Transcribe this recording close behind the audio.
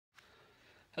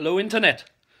Hello, Internet.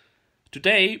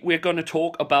 Today we're going to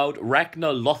talk about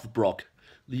Regner Lodbrog,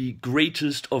 the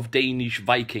greatest of Danish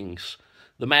Vikings.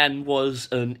 The man was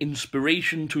an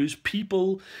inspiration to his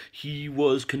people. He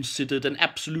was considered an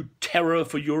absolute terror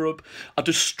for Europe, a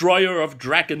destroyer of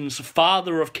dragons,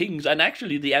 father of kings, and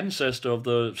actually the ancestor of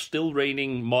the still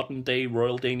reigning modern day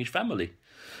royal Danish family.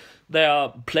 There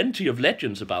are plenty of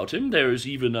legends about him. There is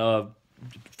even a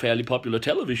fairly popular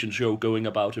television show going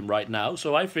about him right now,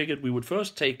 so I figured we would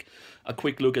first take a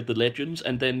quick look at the legends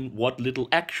and then what little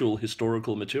actual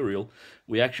historical material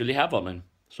we actually have on him.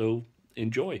 So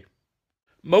enjoy.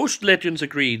 Most legends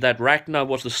agree that Ragnar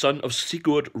was the son of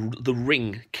Sigurd the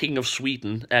Ring, king of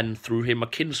Sweden, and through him a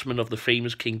kinsman of the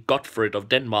famous King Gottfred of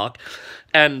Denmark,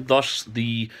 and thus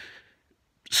the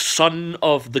son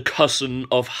of the cousin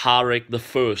of Harekj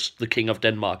I, the king of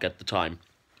Denmark at the time.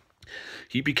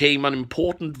 He became an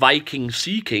important Viking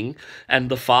sea king and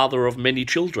the father of many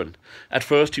children. At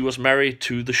first he was married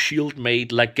to the shield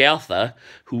maid Lagertha,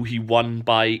 who he won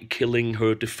by killing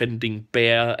her defending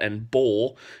bear and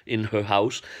boar in her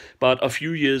house, but a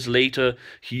few years later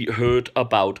he heard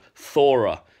about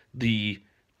Thora, the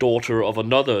daughter of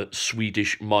another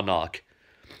Swedish monarch.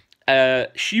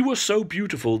 She was so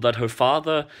beautiful that her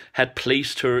father had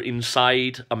placed her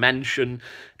inside a mansion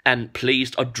and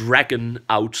placed a dragon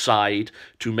outside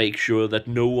to make sure that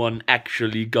no one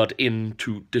actually got in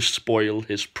to despoil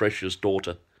his precious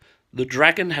daughter. The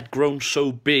dragon had grown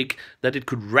so big that it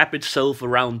could wrap itself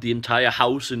around the entire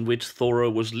house in which Thora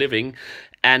was living,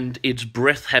 and its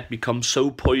breath had become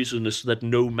so poisonous that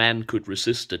no man could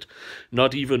resist it.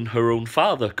 Not even her own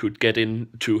father could get in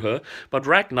to her, but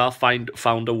Ragnar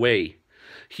found a way.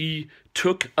 He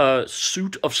took a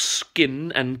suit of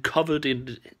skin and covered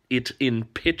it in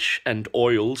pitch and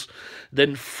oils,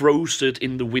 then froze it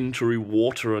in the wintry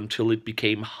water until it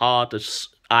became hard as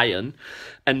iron,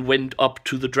 and went up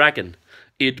to the dragon.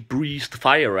 It breathed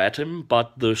fire at him,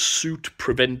 but the suit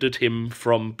prevented him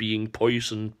from being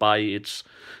poisoned by its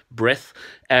breath,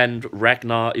 and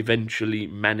Ragnar eventually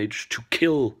managed to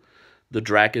kill the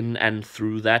dragon, and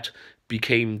through that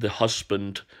became the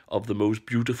husband of the most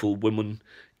beautiful woman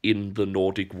in the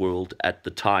Nordic world at the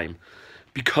time.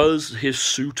 Because his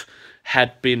suit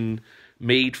had been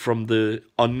made from the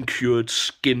uncured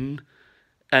skin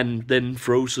and then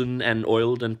frozen and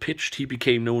oiled and pitched, he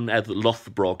became known as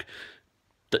Lodbrog,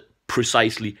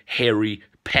 precisely hairy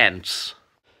pants.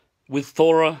 With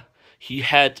Thora, he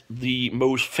had the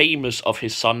most famous of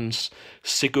his sons,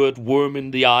 Sigurd Worm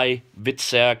in the Eye,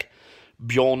 Hvitserk,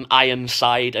 Bjorn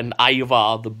Ironside, and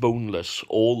Ivar the Boneless,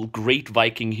 all great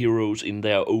Viking heroes in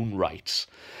their own rights.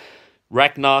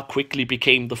 Ragnar quickly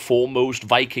became the foremost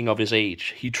Viking of his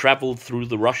age. He traveled through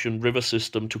the Russian river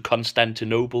system to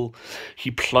Constantinople.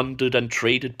 He plundered and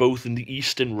traded both in the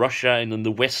east in Russia and in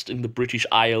the west in the British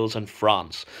Isles and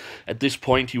France. At this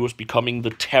point he was becoming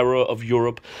the terror of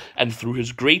Europe, and through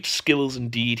his great skills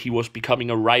indeed he was becoming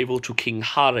a rival to King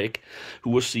Harekj,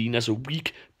 who was seen as a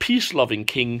weak, peace-loving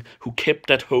king who kept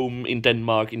at home in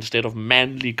Denmark instead of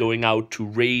manly going out to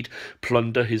raid,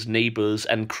 plunder his neighbors,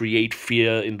 and create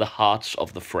fear in the hearts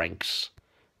of the Franks.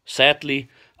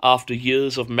 Sadly, after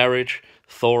years of marriage,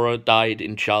 Thora died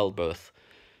in childbirth.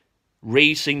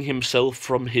 Raising himself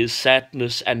from his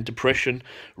sadness and depression,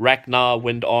 Ragnar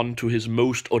went on to his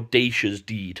most audacious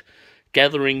deed.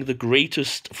 Gathering the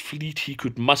greatest fleet he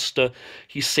could muster,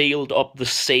 he sailed up the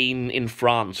Seine in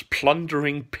France,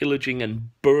 plundering, pillaging, and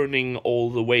burning all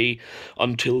the way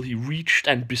until he reached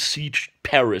and besieged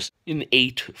Paris in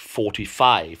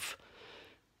 845.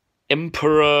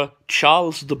 Emperor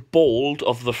Charles the Bald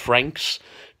of the Franks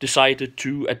decided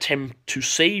to attempt to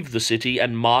save the city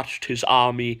and marched his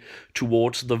army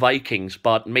towards the Vikings,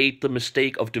 but made the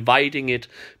mistake of dividing it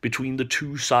between the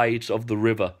two sides of the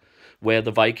river, where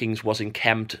the Vikings was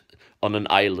encamped on an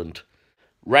island.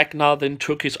 Ragnar then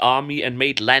took his army and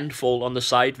made landfall on the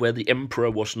side where the emperor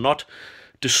was not,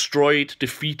 destroyed,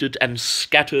 defeated, and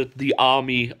scattered the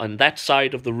army on that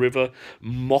side of the river,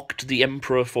 mocked the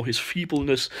emperor for his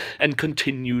feebleness, and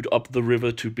continued up the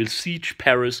river to besiege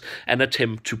Paris and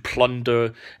attempt to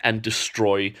plunder and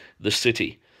destroy the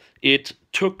city. It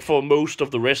took for most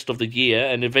of the rest of the year,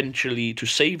 and eventually, to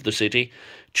save the city,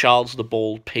 Charles the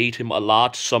Bald paid him a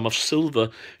large sum of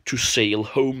silver to sail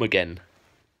home again.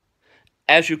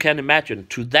 As you can imagine,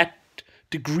 to that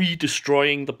degree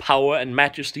destroying the power and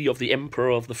majesty of the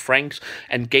Emperor of the Franks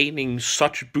and gaining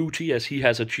such booty as he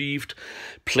has achieved,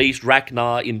 placed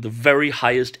Ragnar in the very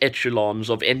highest echelons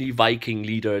of any Viking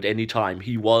leader at any time.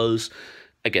 He was,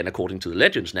 again according to the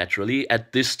legends naturally,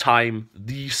 at this time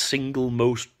the single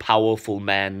most powerful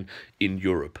man in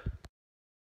Europe.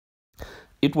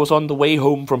 It was on the way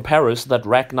home from Paris that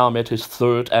Ragnar met his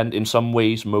third and in some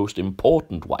ways most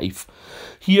important wife.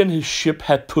 He and his ship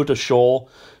had put ashore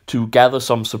to gather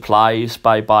some supplies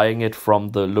by buying it from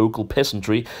the local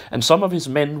peasantry, and some of his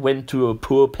men went to a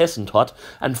poor peasant hut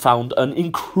and found an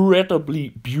incredibly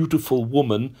beautiful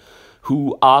woman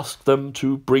who asked them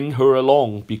to bring her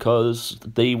along because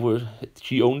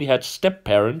she only had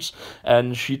step-parents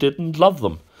and she didn't love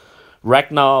them.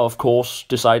 Ragnar, of course,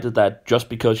 decided that just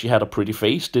because she had a pretty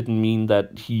face didn't mean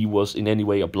that he was in any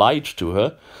way obliged to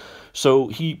her, so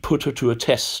he put her to a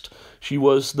test. She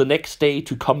was the next day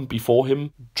to come before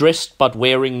him, dressed but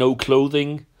wearing no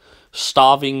clothing,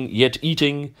 starving yet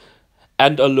eating,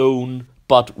 and alone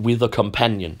but with a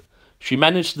companion. She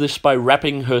managed this by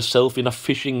wrapping herself in a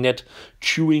fishing net,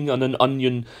 chewing on an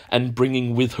onion, and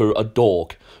bringing with her a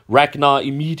dog. Ragnar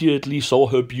immediately saw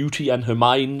her beauty and her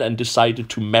mind and decided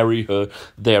to marry her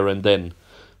there and then.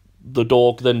 The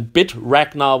dog then bit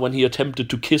Ragnar when he attempted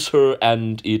to kiss her,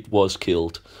 and it was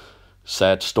killed.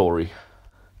 Sad story.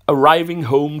 Arriving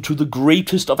home to the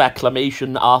greatest of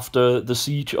acclamation after the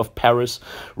siege of Paris,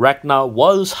 Ragnar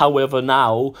was, however,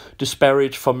 now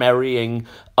disparaged for marrying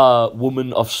a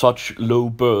woman of such low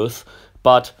birth,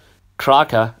 but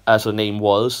Kraka, as her name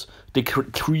was,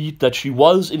 decreed that she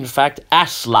was in fact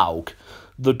Aslaug,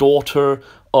 the daughter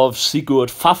of Sigurd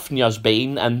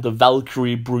Fafnir'sbane and the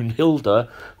Valkyrie Brunhilde,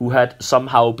 who had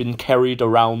somehow been carried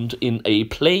around in a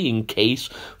playing case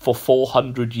for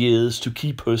 400 years to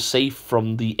keep her safe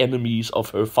from the enemies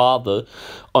of her father,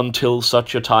 until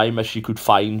such a time as she could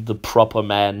find the proper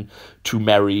man to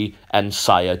marry and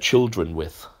sire children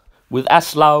with. With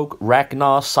Aslaug,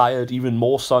 Ragnar sired even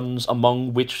more sons,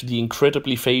 among which the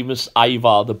incredibly famous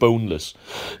Ivar the Boneless.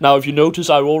 Now, if you notice,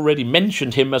 I already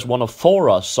mentioned him as one of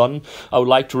Thor's sons. I would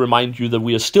like to remind you that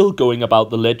we are still going about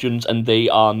the legends, and they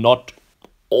are not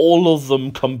all of them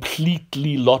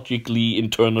completely logically,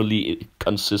 internally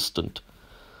consistent.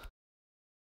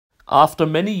 After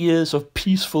many years of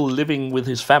peaceful living with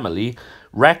his family,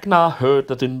 Ragnar heard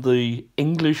that in the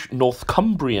English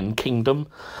Northumbrian kingdom,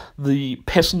 the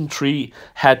peasantry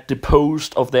had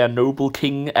deposed of their noble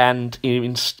king and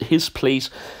in his place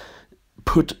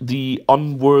put the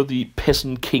unworthy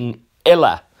peasant king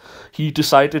Ella. He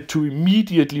decided to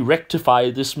immediately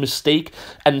rectify this mistake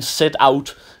and set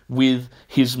out with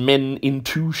his men in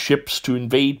 2 ships to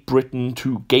invade Britain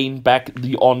to gain back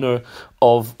the honor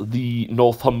of the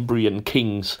Northumbrian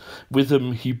kings. With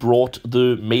him he brought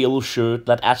the mail shirt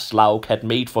that Aslaug had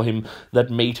made for him that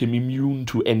made him immune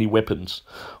to any weapons.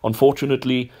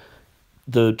 Unfortunately,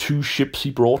 the 2 ships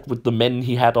he brought with the men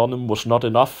he had on him was not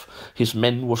enough. His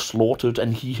men were slaughtered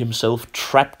and he himself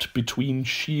trapped between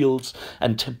shields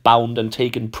and bound and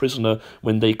taken prisoner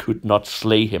when they could not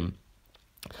slay him.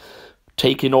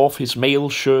 Taking off his mail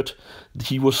shirt,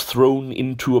 he was thrown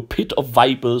into a pit of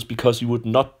vipers because he would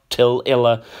not tell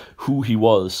Ella who he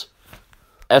was.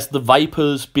 As the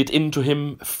vipers bit into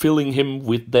him, filling him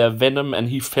with their venom, and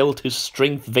he felt his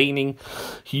strength waning,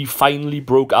 he finally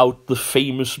broke out the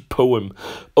famous poem,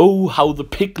 "Oh, how the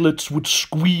piglets would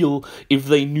squeal if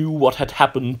they knew what had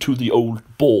happened to the old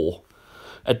boar."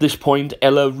 At this point,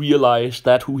 Ella realized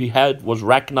that who he had was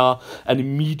Ragnar and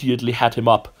immediately had him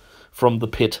up from the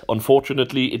pit.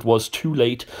 Unfortunately, it was too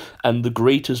late, and the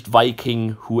greatest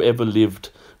Viking who ever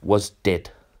lived was dead.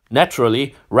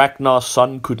 Naturally, Ragnar's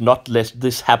son could not let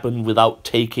this happen without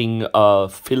taking a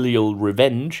filial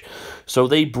revenge, so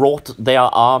they brought their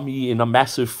army in a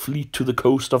massive fleet to the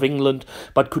coast of England,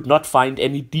 but could not find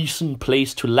any decent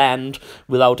place to land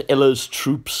without Ella's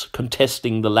troops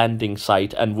contesting the landing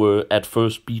site and were at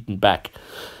first beaten back.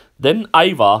 Then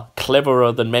Ivar,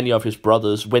 cleverer than many of his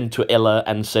brothers, went to Ella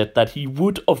and said that he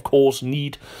would, of course,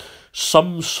 need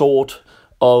some sort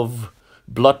of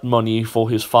blood money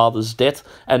for his father's death,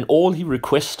 and all he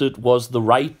requested was the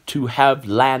right to have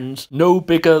lands no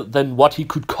bigger than what he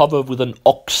could cover with an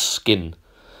ox skin.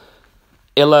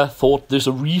 Ella thought this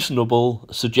a reasonable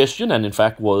suggestion, and in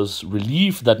fact was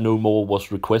relieved that no more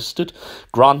was requested,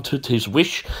 granted his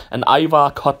wish, and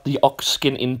Ivar cut the ox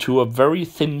skin into a very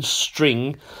thin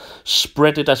string,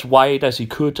 spread it as wide as he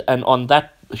could, and on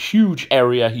that huge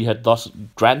area he had thus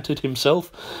granted himself,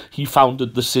 he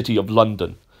founded the city of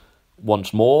London.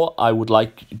 Once more, I would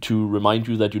like to remind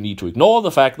you that you need to ignore the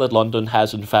fact that London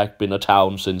has in fact been a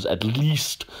town since at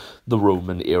least the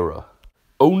Roman era.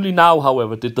 Only now,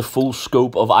 however, did the full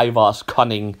scope of Ivar's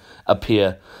cunning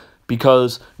appear,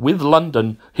 because with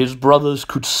London, his brothers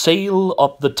could sail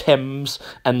up the Thames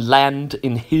and land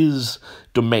in his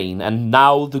domain, and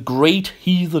now the great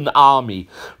heathen army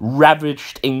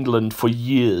ravaged England for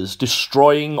years,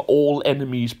 destroying all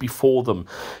enemies before them,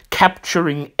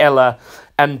 capturing Ella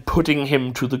and putting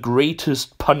him to the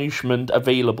greatest punishment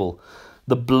available,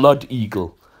 the blood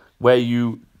eagle, where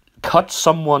you cut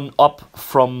someone up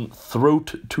from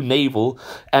throat to navel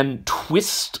and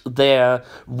twist their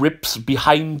ribs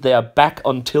behind their back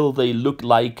until they look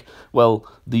like, well,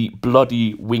 the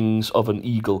bloody wings of an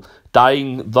eagle.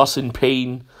 Dying thus in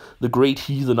pain, the great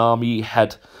heathen army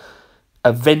had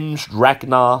avenged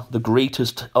Ragnar, the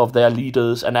greatest of their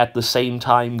leaders, and at the same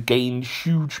time gained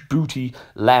huge booty,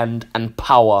 land, and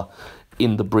power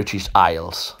in the British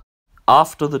Isles.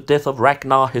 After the death of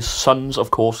Ragnar, his sons,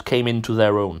 of course, came into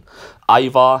their own.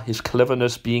 Ivar, his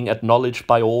cleverness being acknowledged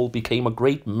by all, became a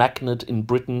great magnate in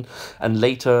Britain and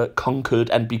later conquered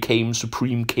and became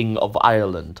Supreme King of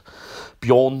Ireland.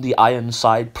 Bjorn the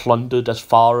Ironside plundered as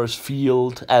far as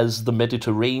field as the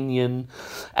Mediterranean,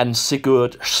 and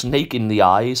Sigurd, Snake in the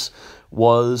Eyes,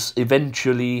 was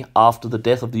eventually, after the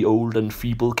death of the old and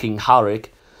feeble King Harekь,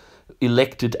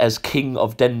 elected as King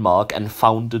of Denmark and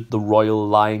founded the royal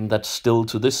line that still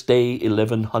to this day,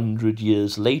 1100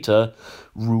 years later,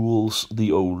 rules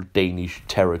the old Danish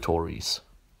territories.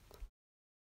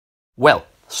 Well,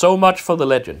 so much for the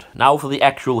legend. Now for the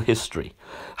actual history.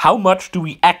 How much do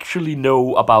we actually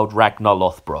know about Regner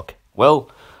Lodbrog? Well,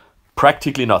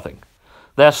 practically nothing.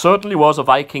 There certainly was a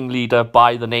Viking leader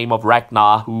by the name of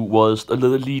Ragnar who was the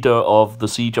leader of the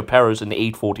siege of Paris in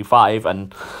 845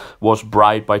 and was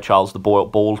bribed by Charles the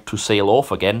Bald to sail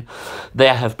off again.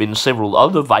 There have been several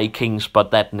other Vikings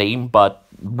but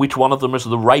which one of them is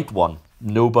the right one?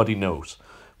 Nobody knows.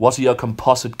 Was he a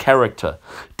composite character?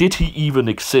 Did he even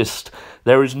exist?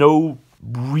 There is no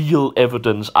real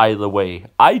evidence either way.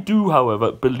 I do,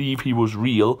 however, believe he was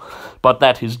real, but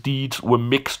that his deeds were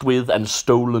mixed with and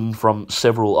stolen from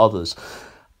several others.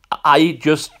 I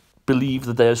just believe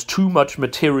that there's too much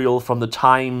material from the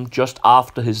time just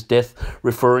after his death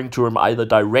referring to him either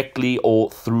directly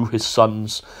or through his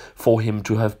sons for him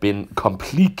to have been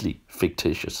completely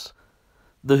fictitious.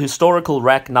 The historical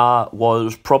Ragnar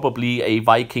was probably a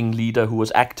Viking leader who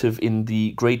was active in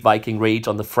the Great Viking Raids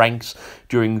on the Franks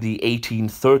during the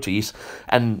 1830s,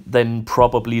 and then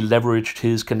probably leveraged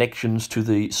his connections to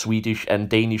the Swedish and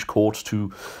Danish courts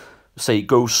to, say,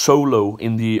 go solo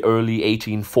in the early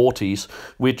 1840s,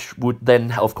 which would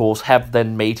then, of course, have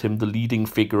then made him the leading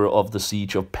figure of the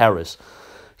siege of Paris.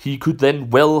 He could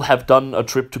then well have done a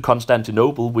trip to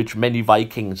Constantinople, which many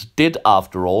Vikings did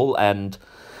after all, and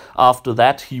after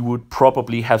that, he would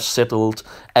probably have settled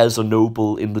as a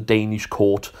noble in the Danish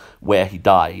court where he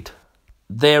died.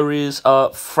 There is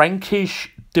a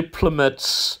Frankish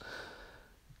diplomat's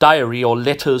diary or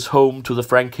letters home to the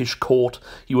Frankish court.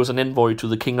 He was an envoy to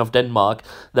the King of Denmark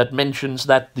that mentions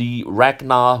that the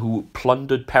Ragnar who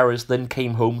plundered Paris then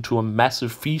came home to a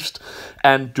massive feast,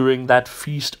 and during that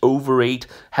feast overate,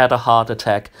 had a heart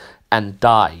attack and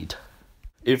died.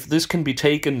 If this can be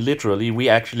taken literally, we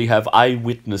actually have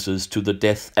eyewitnesses to the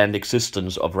death and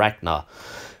existence of Ragnar.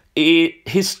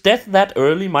 His death that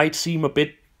early might seem a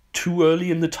bit too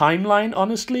early in the timeline,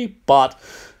 honestly, but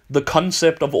the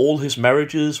concept of all his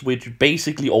marriages, which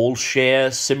basically all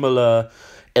share similar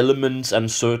elements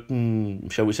and certain,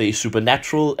 shall we say,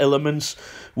 supernatural elements,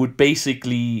 would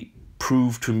basically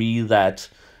prove to me that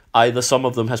either some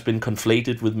of them has been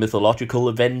conflated with mythological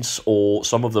events or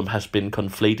some of them has been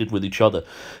conflated with each other.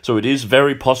 So it is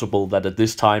very possible that at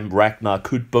this time Ragnar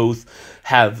could both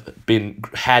have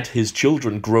had his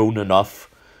children grown enough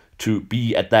to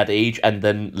be at that age, and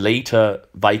then later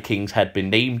Vikings had been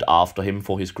named after him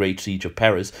for his great siege of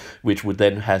Paris, which would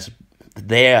then has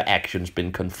their actions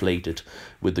been conflated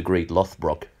with the great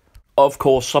Lodbrog. Of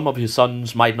course, some of his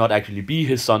sons might not actually be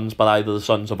his sons, but either the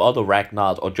sons of other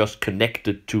Ragnars or just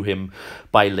connected to him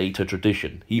by later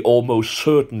tradition. He almost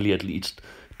certainly, at least,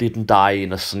 didn't die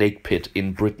in a snake pit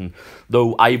in Britain,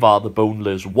 though Ivar the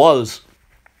Boneless was,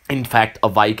 in fact, a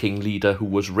Viking leader who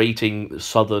was raiding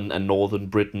southern and northern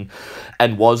Britain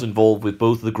and was involved with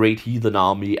both the Great Heathen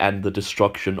Army and the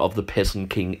destruction of the peasant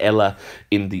king Ella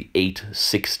in the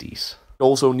 860s.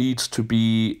 Also needs to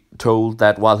be told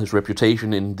that while his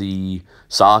reputation in the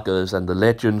sagas and the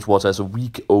legends was as a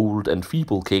weak, old and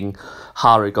feeble king,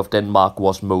 Harekь of Denmark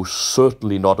was most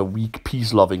certainly not a weak,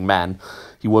 peace-loving man.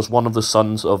 He was one of the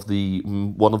sons of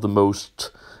one of the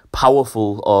most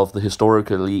powerful of the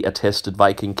historically attested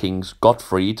Viking kings,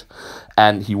 Gottfried,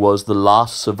 and he was the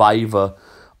last survivor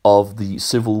of the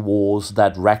civil wars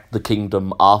that racked the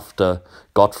kingdom after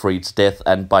Gottfried's death,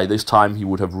 and by this time he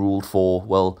would have ruled for,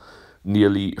 well,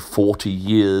 nearly 40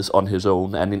 years on his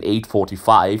own, and in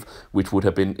 845, which would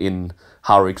have been in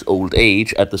Harek's old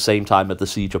age, at the same time at the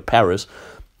siege of Paris,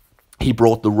 He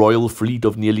brought the royal fleet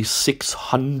of nearly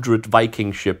 600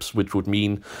 Viking ships, which would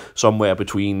mean somewhere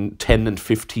between 10 and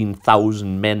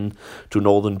 15,000 men, to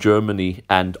northern Germany,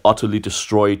 and utterly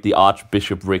destroyed the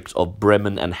archbishoprics of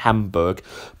Bremen and Hamburg,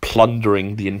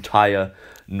 plundering the entire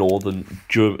northern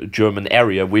German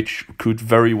area, which could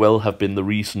very well have been the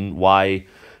reason why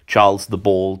Charles the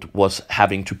Bald was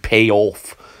having to pay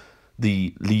off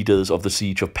the leaders of the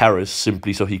siege of Paris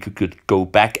simply so he could go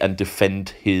back and defend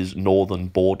his northern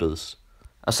borders.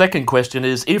 A second question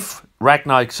is, if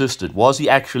Ragnar existed, was he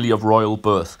actually of royal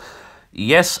birth?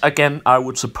 Yes, again, I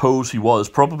would suppose he was,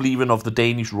 probably even of the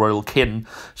Danish royal kin,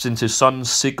 since his son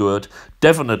Sigurd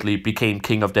definitely became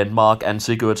king of Denmark, and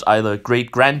Sigurd's either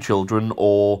great-grandchildren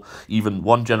or even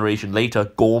one generation later,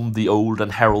 Gorm the Old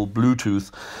and Harald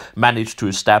Bluetooth, managed to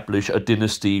establish a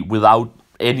dynasty without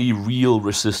any real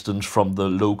resistance from the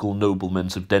local noblemen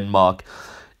of Denmark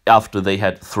after they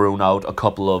had thrown out a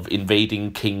couple of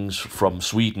invading kings from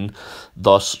Sweden,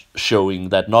 thus showing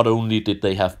that not only did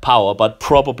they have power, but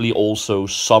probably also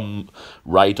some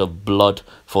right of blood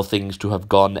for things to have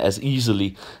gone as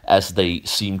easily as they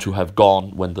seem to have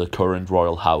gone when the current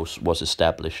royal house was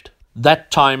established.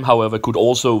 That time, however, could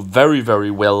also very,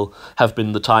 very well have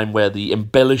been the time where the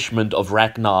embellishment of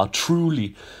Ragnar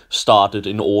truly started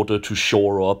in order to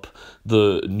shore up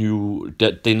the new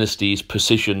dynasty's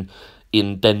position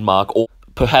in Denmark, or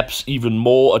perhaps even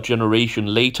more a generation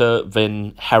later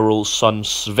when Harald's son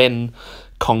Sven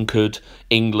conquered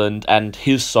England and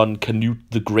his son Canute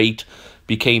the Great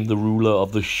became the ruler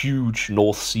of the huge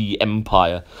North Sea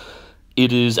Empire.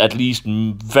 It is at least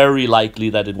very likely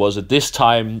that it was at this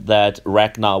time that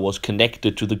Ragnar was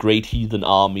connected to the great heathen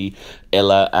army,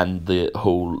 Ella, and the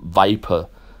whole Viper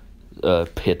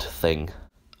pit thing.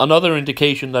 Another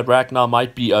indication that Ragnar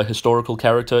might be a historical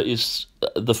character is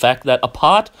the fact that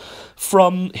apart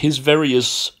from his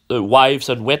various wives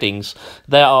and weddings,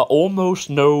 there are almost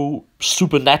no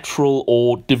supernatural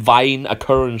or divine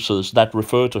occurrences that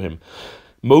refer to him.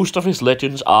 Most of his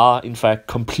legends are, in fact,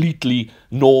 completely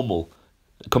normal,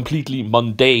 completely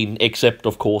mundane, except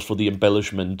of course for the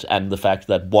embellishment and the fact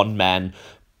that one man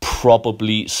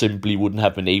probably simply wouldn't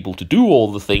have been able to do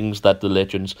all the things that the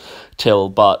legends tell.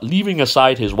 But leaving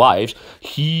aside his wives,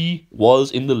 he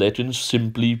was in the legends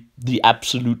simply the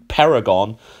absolute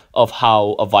paragon of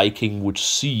how a Viking would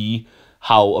see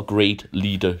how a great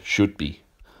leader should be.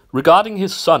 Regarding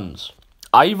his sons,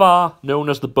 Ivar, known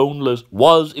as the Boneless,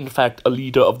 was in fact a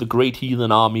leader of the great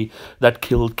heathen army that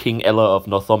killed King Ella of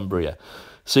Northumbria.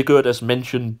 Sigurd, as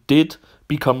mentioned, did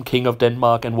become king of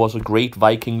Denmark and was a great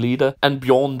Viking leader, and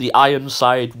Bjorn the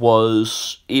Ironside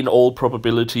was, in all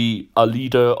probability, a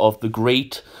leader of the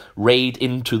great raid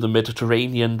into the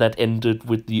Mediterranean that ended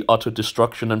with the utter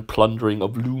destruction and plundering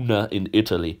of Luna in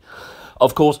Italy.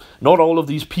 Of course, not all of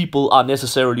these people are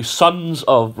necessarily sons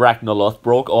of Regner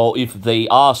Lodbrog, or if they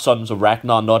are sons of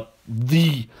Ragnar, not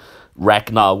the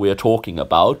Ragnar we're talking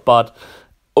about, but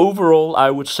overall,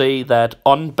 I would say that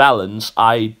on balance,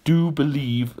 I do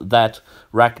believe that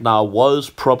Ragnar was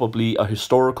probably a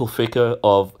historical figure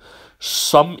of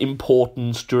some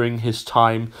importance during his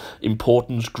time,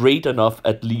 importance great enough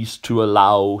at least to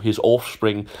allow his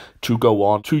offspring to go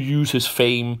on to use his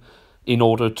fame in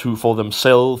order to for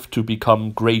themselves to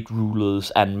become great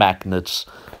rulers and magnates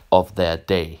of their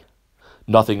day.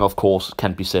 Nothing, of course,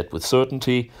 can be said with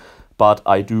certainty, but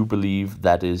I do believe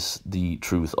that is the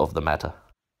truth of the matter.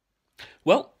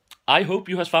 Well, I hope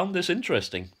you have found this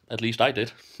interesting. At least I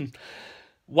did.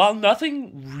 While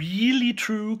nothing really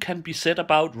true can be said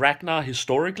about Ragnar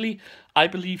historically, I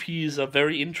believe he is a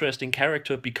very interesting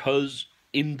character because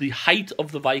in the height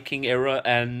of the Viking era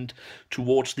and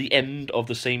towards the end of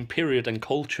the same period and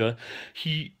culture,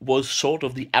 he was sort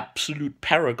of the absolute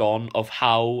paragon of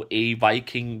how a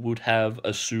Viking would have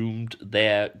assumed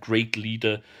their great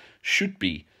leader should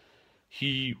be.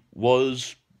 He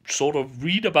was sort of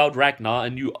read about Ragnar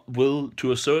and you will,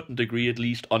 to a certain degree at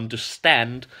least,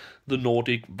 understand the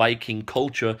Nordic Viking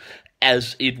culture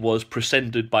as it was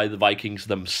presented by the Vikings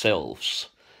themselves.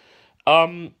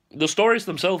 The stories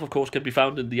themselves, of course, can be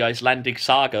found in the Icelandic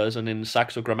sagas and in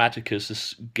Saxo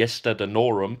Grammaticus' Gesta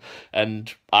Danorum,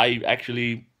 and I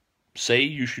actually say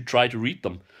you should try to read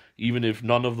them. Even if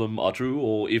none of them are true,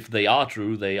 or if they are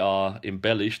true, they are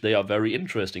embellished. They are very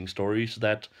interesting stories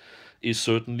that is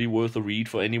certainly worth a read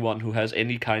for anyone who has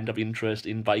any kind of interest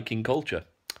in Viking culture.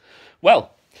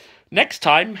 Well, next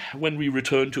time, when we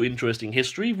return to interesting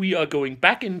history, we are going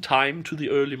back in time to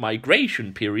the early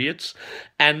migration periods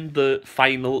and the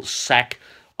final sack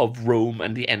of Rome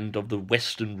and the end of the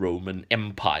Western Roman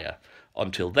Empire.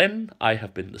 Until then, I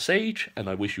have been the Sage, and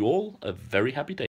I wish you all a very happy day.